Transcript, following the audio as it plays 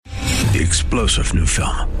The explosive new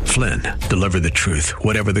film, Flynn, deliver the truth,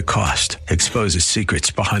 whatever the cost, exposes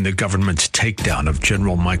secrets behind the government's takedown of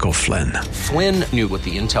General Michael Flynn. Flynn knew what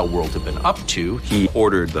the intel world had been up to. He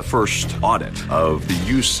ordered the first audit of the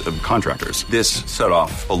use of contractors. This set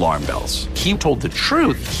off alarm bells. He told the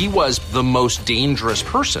truth. He was the most dangerous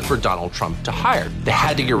person for Donald Trump to hire. They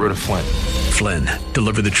had to get rid of Flynn. Flynn,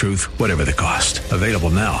 deliver the truth, whatever the cost. Available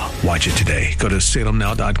now. Watch it today. Go to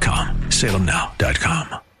salemnow.com.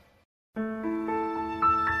 salemnow.com.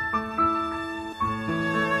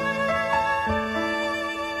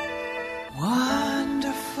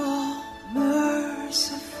 Wonderful,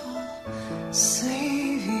 merciful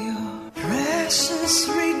Savior, precious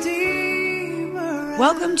Redeemer.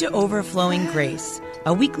 Welcome to Overflowing Grace,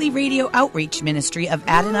 a weekly radio outreach ministry of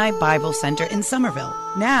Adonai Bible Center in Somerville.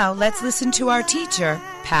 Now, let's listen to our teacher,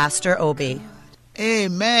 Pastor Obi.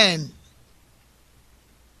 Amen.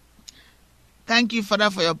 Thank you, Father,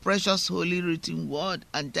 for your precious holy written word,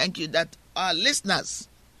 and thank you that our listeners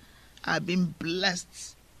have been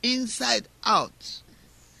blessed inside out,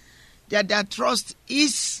 that their trust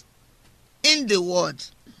is in the word,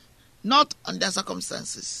 not on their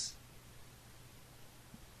circumstances.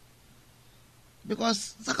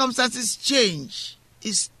 Because circumstances change,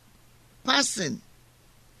 is passing.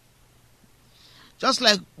 Just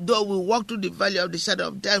like though we walk through the valley of the shadow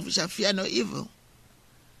of death, we shall fear no evil.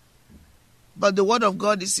 But the word of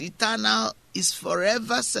God is eternal, is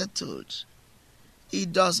forever settled.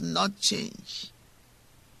 It does not change.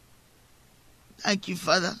 Thank you,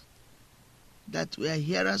 Father, that we are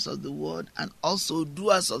hearers of the word and also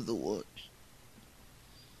doers of the word.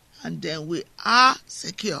 And then we are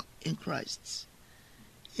secure in Christ.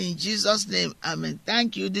 In Jesus' name, amen.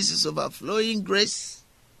 Thank you. This is Overflowing Grace.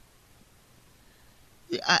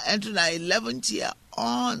 We are entering our 11th year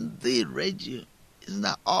on the radio. Isn't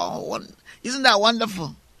that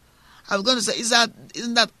wonderful? I was going to say,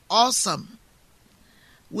 isn't that awesome?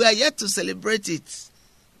 We are yet to celebrate it.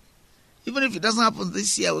 Even if it doesn't happen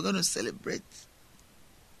this year, we're going to celebrate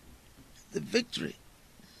the victory.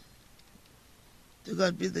 To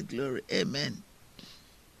God be the glory. Amen.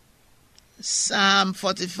 Psalm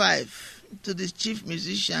 45, to the chief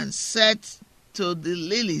musician, set to the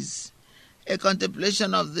lilies, a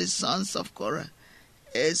contemplation of the sons of Korah,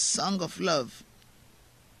 a song of love.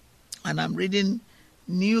 And I'm reading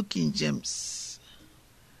New King James.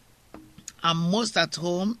 I'm most at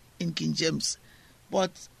home in King James,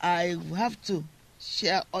 but I have to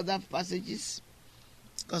share other passages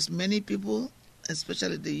because many people,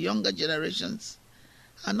 especially the younger generations,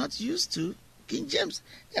 are not used to King James.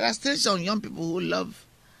 There are still some young people who love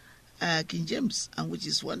King James, and which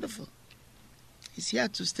is wonderful. It's here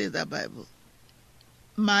to stay, that Bible.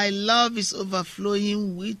 My love is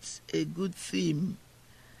overflowing with a good theme.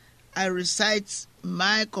 I recite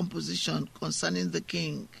my composition concerning the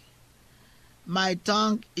King. My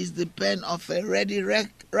tongue is the pen of a ready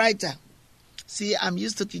writer. See, I'm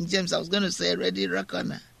used to King James. I was going to say ready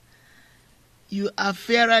reckoner. You are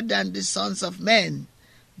fairer than the sons of men.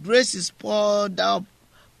 Grace is poured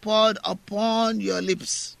upon your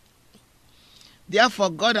lips.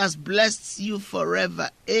 Therefore, God has blessed you forever.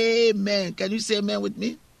 Amen. Can you say amen with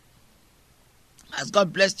me? Has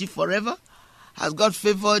God blessed you forever? Has God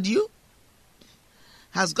favored you?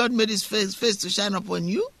 Has God made his face to shine upon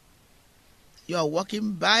you? You are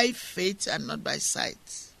walking by faith and not by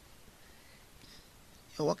sight.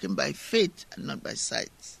 You're walking by faith and not by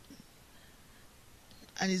sight.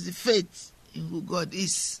 And it's the faith in who God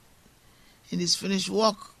is, in his finished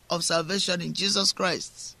work of salvation in Jesus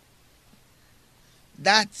Christ,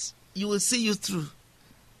 that you will see you through,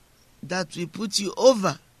 that will put you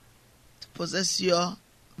over to possess your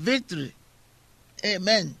victory.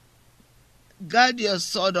 Amen. Guard your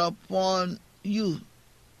sword upon you,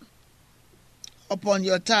 upon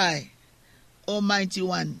your thigh, Almighty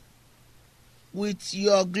One, with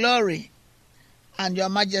your glory and your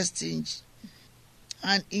majesty,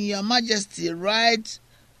 and in your majesty ride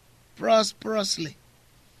prosperously,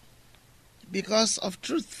 because of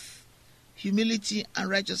truth, humility, and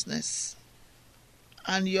righteousness.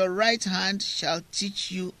 And your right hand shall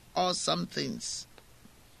teach you awesome things.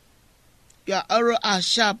 Your arrows are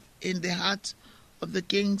sharp in the heart of the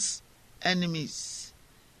king's enemies.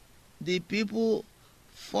 The people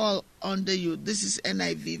fall under you. This is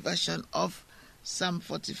NIV version of Psalm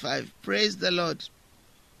 45. Praise the Lord.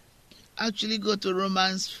 Actually go to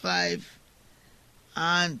Romans 5,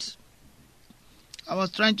 and I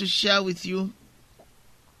was trying to share with you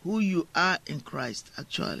who you are in Christ.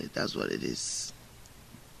 Actually, that's what it is.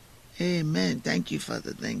 Amen. Thank you,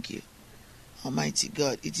 Father. Thank you. Almighty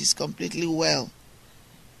God, it is completely well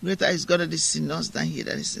Greater is God that is in us than he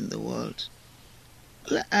that is in the world.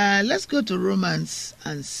 Let's go to Romans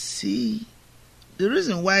and see. The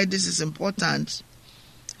reason why this is important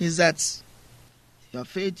is that your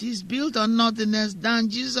faith is built on nothing else than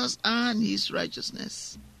Jesus and his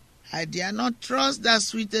righteousness. I dare not trust that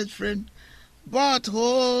sweetest friend, but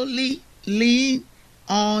wholly lean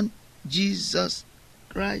on Jesus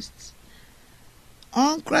Christ.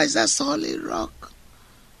 On Christ the solid rock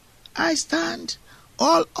I stand.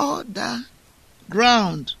 All other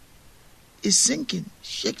ground is sinking,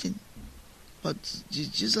 shaking. But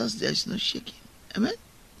Jesus, there is no shaking. Amen?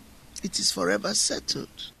 It is forever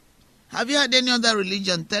settled. Have you heard any other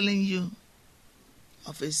religion telling you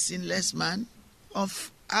of a sinless man,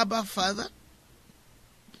 of Abba Father,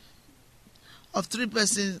 of three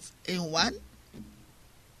persons in one?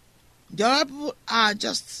 The other people are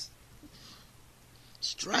just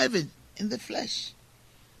striving in the flesh.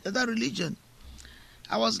 The other religion.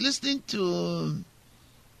 I was listening to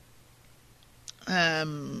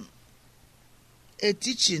a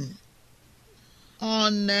teaching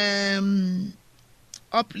on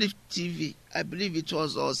Uplift TV. I believe it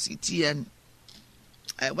was, or CTN.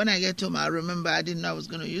 When I get home, I remember I didn't know I was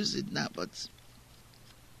going to use it now, but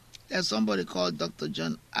there's somebody called Dr.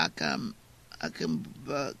 John Ackenberg.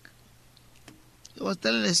 He was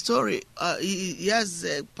telling a story. He has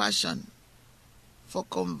a passion for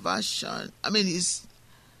conversion. I mean,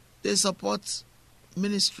 they support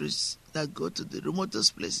ministries that go to the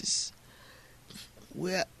remotest places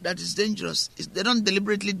where that is dangerous. They don't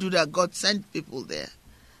deliberately do that. God sent people there.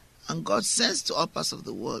 And God sends to all parts of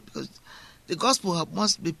the world, because the gospel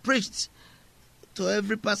must be preached to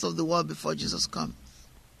every part of the world before Jesus comes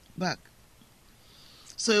back.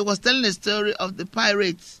 So he was telling a story of the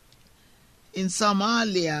pirates in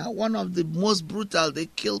Somalia, one of the most brutal. They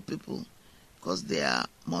kill people because they are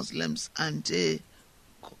Muslims, and they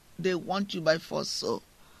want you by force. So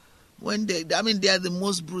when they are the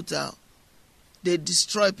most brutal. They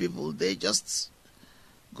destroy people. They just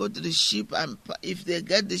go to the ship, and if they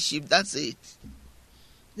get the ship, that's it.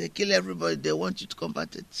 They kill everybody. They want you to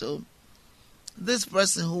convert it. So this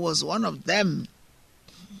person who was one of them,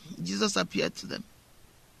 Jesus appeared to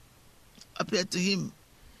him.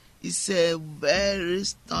 He's a very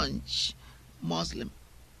staunch Muslim.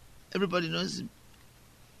 Everybody knows him.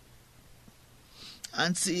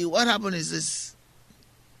 And see, what happened is this.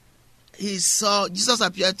 Jesus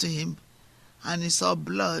appeared to him, and he saw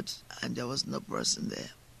blood, and there was no person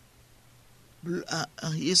there.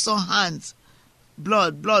 He saw hands,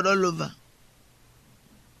 blood all over.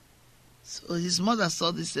 So his mother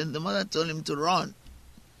saw this, and the mother told him to run,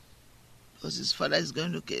 because his father is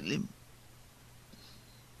going to kill him.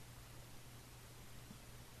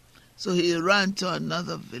 So he ran to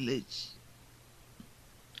another village.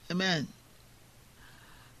 Amen.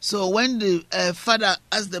 So when the father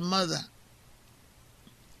asked the mother,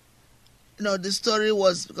 the story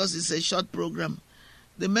was, because it's a short program,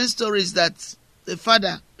 the main story is that the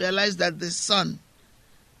father realized that the son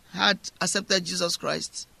had accepted Jesus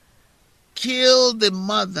Christ, killed the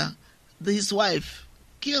mother, his wife,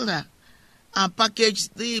 killed her, and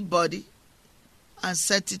packaged the body and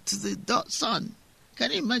sent it to the son.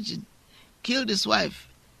 Can you imagine? Killed his wife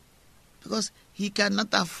because he cannot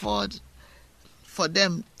afford for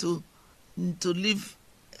them to leave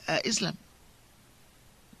Islam.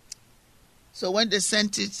 So when they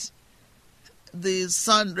sent it, the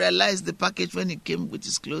son realized the package when he came with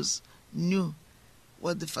his clothes, knew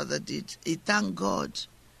what the father did. He thanked God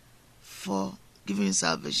for giving him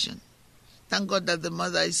salvation. Thank God that the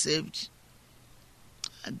mother is saved.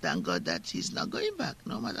 And thank God that he's not going back,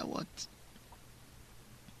 no matter what.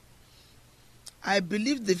 I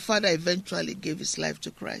believe the father eventually gave his life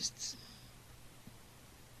to Christ.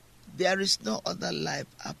 There is no other life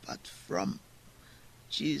apart from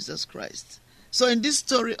Jesus Christ. So in this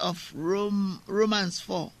story of Romans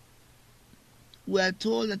 4, we are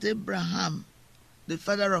told that Abraham, the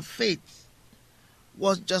father of faith,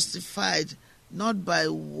 was justified not by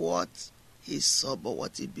what he saw, but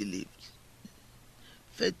what he believed.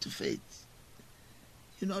 Faith to faith.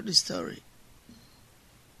 You know the story.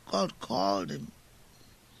 God called him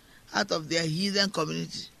out of their heathen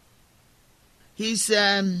community. He's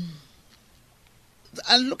and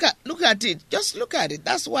look at it. Just look at it.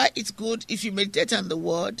 That's why it's good if you meditate on the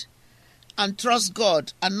word and trust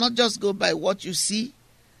God and not just go by what you see.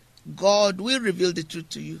 God will reveal the truth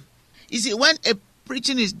to you. You see, when a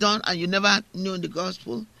preaching is done and you never knew the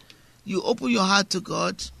gospel, you open your heart to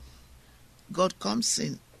God, God comes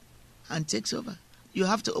in and takes over. You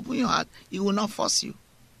have to open your heart. He will not force you.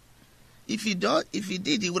 If he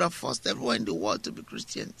did, he would have forced everyone in the world to be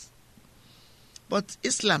Christians. But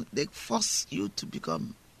Islam, they force you to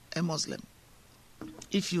become a Muslim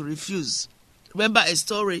if you refuse. Remember a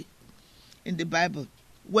story in the Bible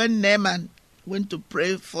when Naaman went to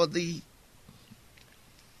pray for the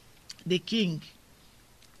king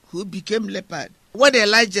who became leopard. When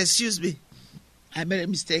Elijah, I made a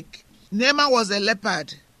mistake. Naaman was a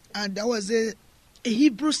leopard, and there was a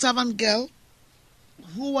Hebrew servant girl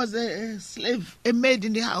who was a slave, a maid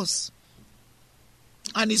in the house.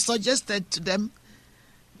 And he suggested to them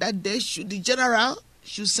that the general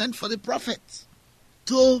should send for the prophet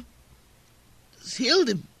to heal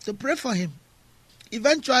him, to pray for him.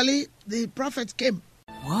 Eventually, the prophet came.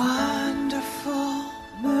 Wonderful,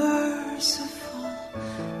 merciful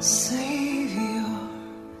Savior,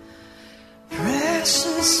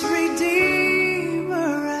 precious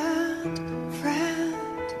Redeemer and friend.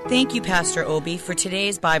 Thank you, Pastor Obi, for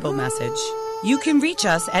today's Bible message. You can reach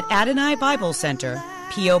us at Adonai Bible Center,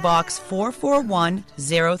 P.O. Box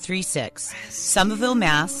 441036, Somerville,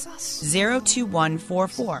 Mass.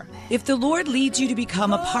 02144. If the Lord leads you to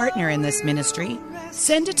become a partner in this ministry,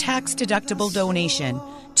 send a tax-deductible donation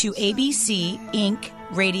to ABC Inc.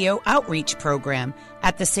 Radio Outreach Program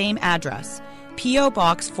at the same address, P.O.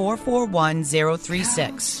 Box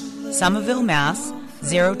 441036, Somerville, Mass.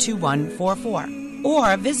 02144.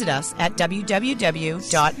 Or visit us at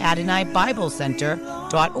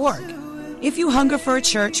www.AdonaiBibleCenter.org. If you hunger for a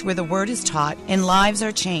church where the Word is taught and lives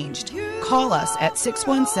are changed, call us at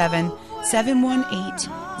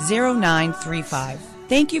 617-718-0935.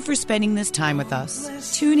 Thank you for spending this time with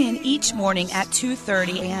us. Tune in each morning at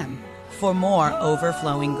 2:30 a.m. for more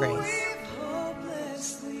Overflowing Grace.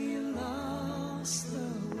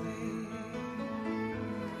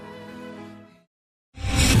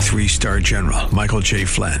 Three-star General Michael J.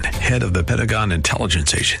 Flynn, head of the Pentagon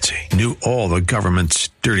Intelligence Agency, knew all the government's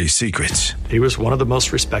dirty secrets. He was one of the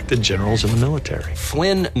most respected generals in the military.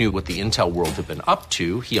 Flynn knew what the intel world had been up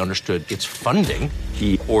to. He understood its funding.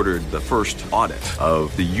 He ordered the first audit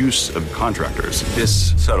of the use of contractors.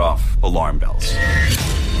 This set off alarm bells.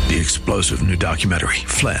 The explosive new documentary,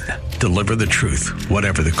 Flynn, Deliver the Truth,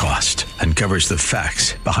 Whatever the Cost, uncovers the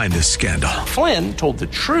facts behind this scandal. Flynn told the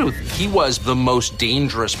truth. He was the most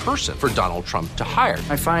dangerous person for Donald Trump to hire.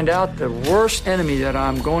 I find out the worst enemy that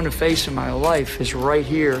I'm going to face in my life is right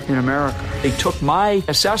here in America. They took my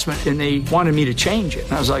assessment and they wanted me to change it.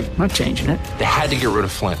 And I was like, I'm not changing it. They had to get rid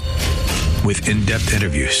of Flynn. With in-depth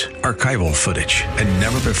interviews, archival footage, and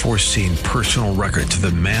never-before-seen personal records of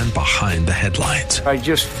the man behind the headlines. I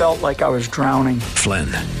just felt like I was drowning. Flynn,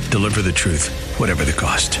 Deliver the Truth, Whatever the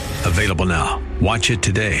Cost. Available now. Watch it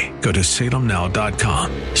today. Go to salemnow.com.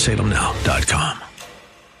 salemnow.com.